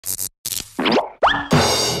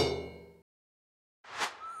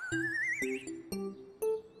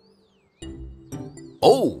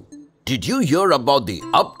Oh, did you hear about the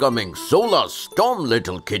upcoming solar storm,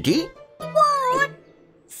 little kitty? What?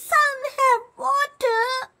 Sun have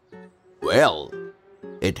water? Well,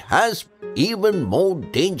 it has even more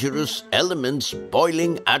dangerous elements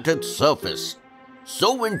boiling at its surface.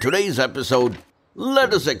 So in today's episode,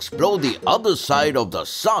 let us explore the other side of the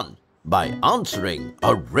sun by answering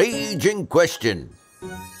a raging question.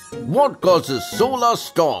 What causes solar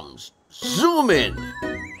storms? Zoom in!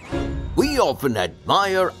 We often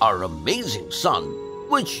admire our amazing sun,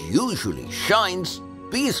 which usually shines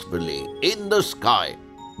peacefully in the sky.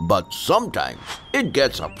 But sometimes it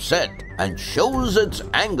gets upset and shows its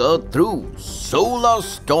anger through solar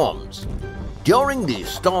storms. During these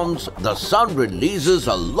storms, the sun releases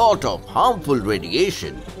a lot of harmful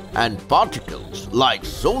radiation and particles like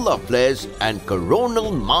solar flares and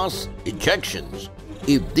coronal mass ejections.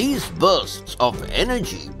 If these bursts of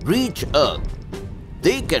energy reach Earth,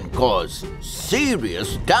 they can cause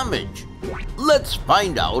serious damage. Let's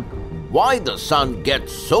find out why the sun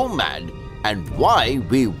gets so mad and why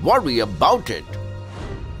we worry about it.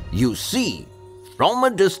 You see, from a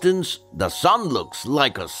distance, the sun looks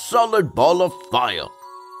like a solid ball of fire.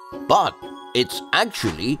 But it's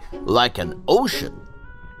actually like an ocean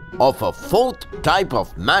of a fourth type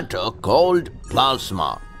of matter called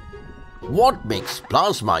plasma. What makes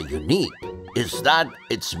plasma unique is that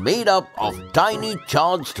it's made up of tiny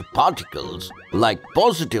charged particles like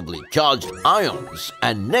positively charged ions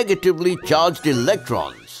and negatively charged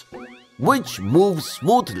electrons, which move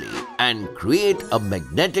smoothly and create a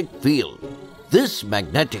magnetic field. This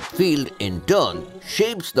magnetic field in turn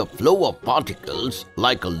shapes the flow of particles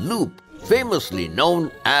like a loop, famously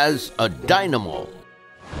known as a dynamo.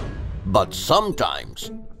 But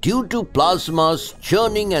sometimes, due to plasma's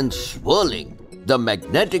churning and swirling, the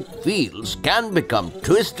magnetic fields can become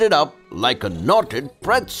twisted up like a knotted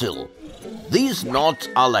pretzel. These knots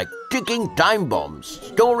are like ticking time bombs,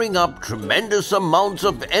 storing up tremendous amounts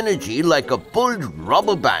of energy like a pulled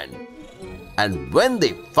rubber band. And when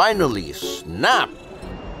they finally snap,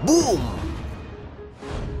 boom!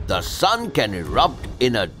 The sun can erupt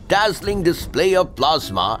in a dazzling display of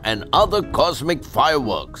plasma and other cosmic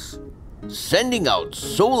fireworks, sending out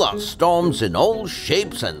solar storms in all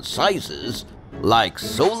shapes and sizes like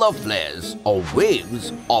solar flares or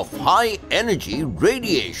waves of high-energy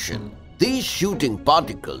radiation. These shooting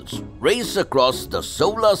particles race across the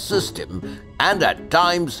solar system and at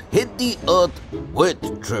times hit the Earth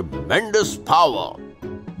with tremendous power.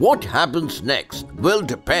 What happens next will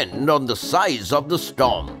depend on the size of the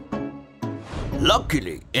storm.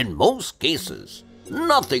 Luckily, in most cases,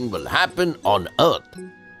 nothing will happen on Earth,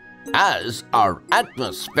 as our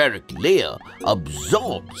atmospheric layer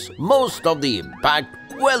absorbs most of the impact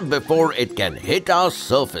well before it can hit our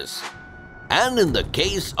surface. And in the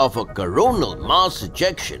case of a coronal mass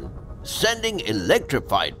ejection, sending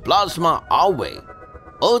electrified plasma our way,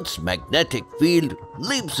 Earth's magnetic field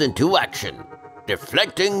leaps into action,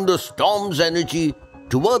 deflecting the storm's energy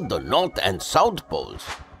toward the north and south poles,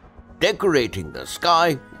 decorating the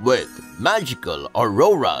sky with magical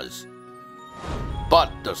auroras. But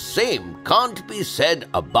the same can't be said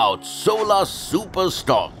about solar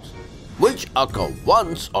superstorms, which occur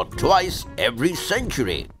once or twice every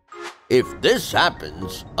century. If this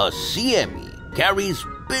happens, a CME carries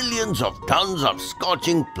billions of tons of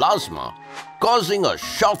scorching plasma, causing a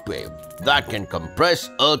shockwave that can compress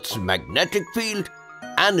Earth's magnetic field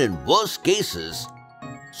and, in worst cases,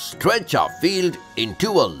 stretch our field into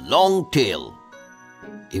a long tail.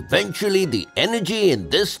 Eventually, the energy in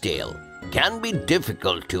this tail can be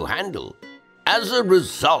difficult to handle. As a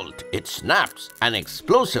result, it snaps and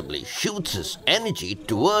explosively shoots its energy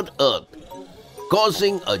toward Earth,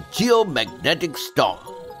 causing a geomagnetic storm.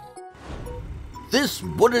 This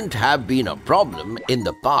wouldn't have been a problem in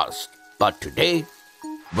the past, but today,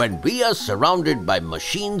 when we are surrounded by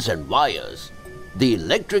machines and wires, the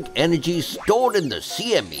electric energy stored in the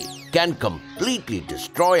CME can completely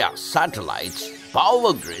destroy our satellites,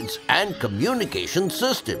 power grids, and communication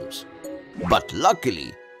systems. But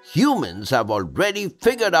luckily, humans have already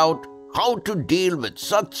figured out how to deal with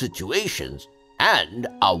such situations and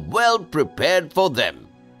are well prepared for them.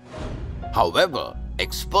 However,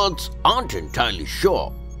 experts aren't entirely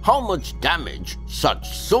sure how much damage such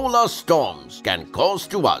solar storms can cause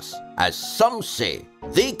to us, as some say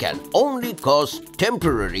they can only cause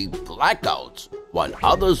temporary blackouts, while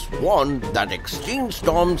others warn that extreme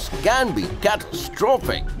storms can be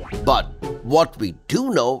catastrophic. But what we do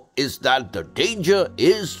know is that the danger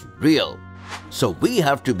is real, so we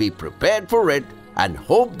have to be prepared for it and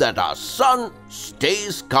hope that our sun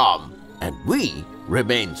stays calm and we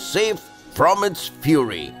remain safe from its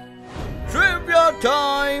fury. Trivia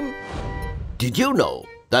time! Did you know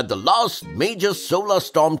that the last major solar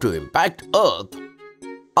storm to impact Earth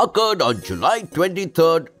occurred on July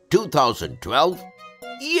 23rd, 2012?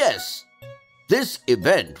 Yes, this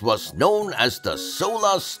event was known as the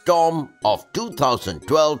Solar Storm of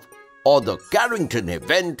 2012 or the Carrington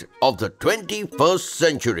event of the 21st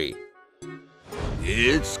century.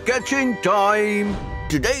 It's sketching time!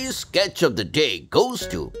 Today's sketch of the day goes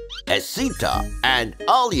to Esita and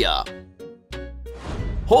Alia.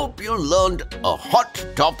 Hope you learned a hot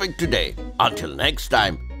topic today. Until next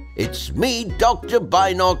time, it's me, Dr.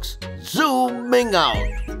 Binocs, zooming out.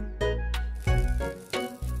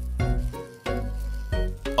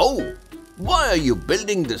 Oh, why are you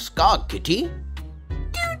building this car, Kitty?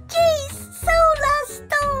 To chase solar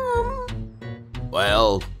storm.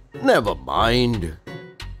 Well, never mind.